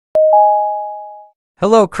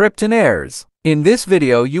Hello Cryptonaires! In this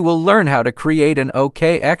video you will learn how to create an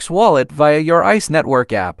OKX wallet via your ICE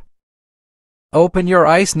Network app. Open your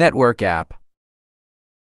ICE Network app.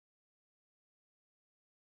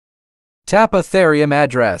 Tap Ethereum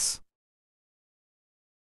address.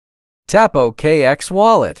 Tap OKX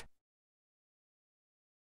Wallet.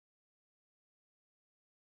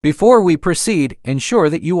 Before we proceed, ensure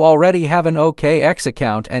that you already have an OKX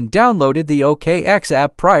account and downloaded the OKX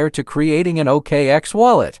app prior to creating an OKX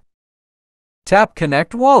wallet. Tap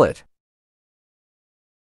Connect Wallet.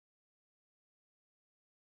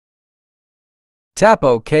 Tap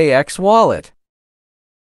OKX Wallet.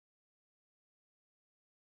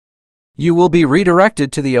 You will be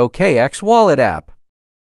redirected to the OKX Wallet app.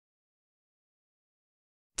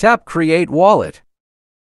 Tap Create Wallet.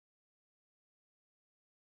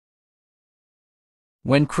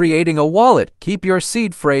 When creating a wallet, keep your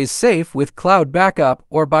seed phrase safe with cloud backup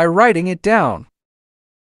or by writing it down.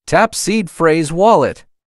 Tap Seed Phrase Wallet.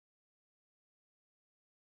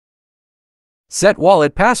 Set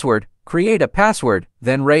wallet password. Create a password,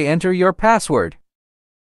 then re-enter your password.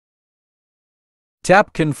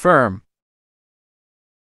 Tap Confirm.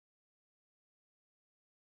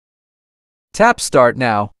 Tap Start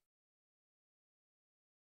Now.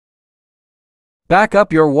 Back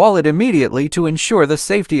up your wallet immediately to ensure the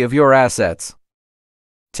safety of your assets.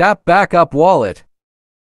 Tap Backup Wallet.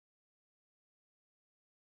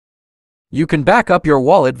 You can back up your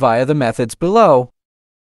wallet via the methods below.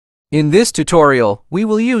 In this tutorial, we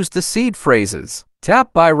will use the seed phrases.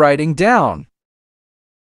 Tap by writing down.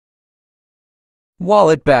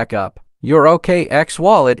 Wallet Backup. Your OKX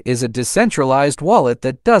wallet is a decentralized wallet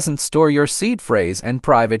that doesn't store your seed phrase and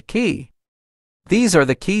private key. These are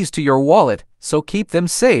the keys to your wallet, so keep them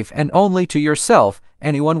safe and only to yourself.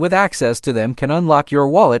 Anyone with access to them can unlock your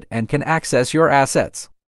wallet and can access your assets.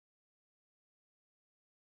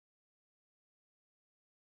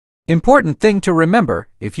 Important thing to remember,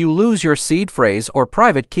 if you lose your seed phrase or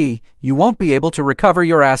private key, you won't be able to recover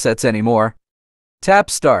your assets anymore. Tap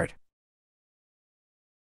Start.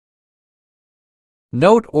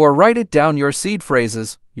 Note or write it down your seed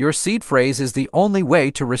phrases. Your seed phrase is the only way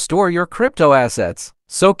to restore your crypto assets,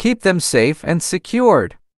 so keep them safe and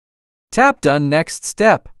secured. Tap Done Next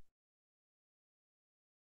Step.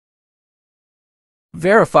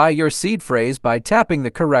 Verify your seed phrase by tapping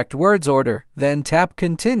the correct words order, then tap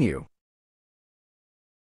Continue.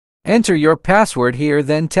 Enter your password here,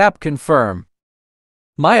 then tap Confirm.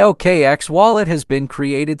 My OKX wallet has been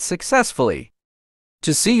created successfully.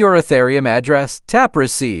 To see your Ethereum address, tap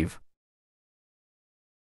Receive.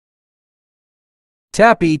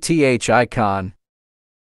 Tap ETH icon.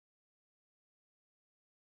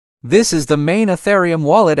 This is the main Ethereum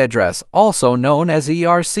wallet address, also known as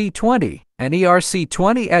ERC20. An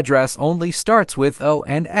ERC20 address only starts with O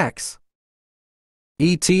and X.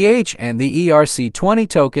 ETH and the ERC20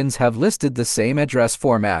 tokens have listed the same address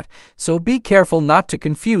format, so be careful not to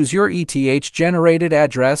confuse your ETH-generated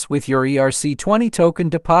address with your ERC20 token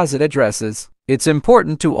deposit addresses. It's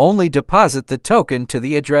important to only deposit the token to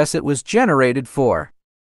the address it was generated for.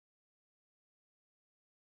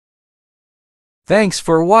 Thanks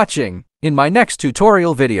for watching. In my next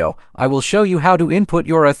tutorial video, I will show you how to input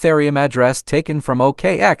your Ethereum address taken from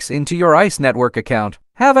OKX into your ICE Network account.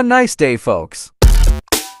 Have a nice day, folks.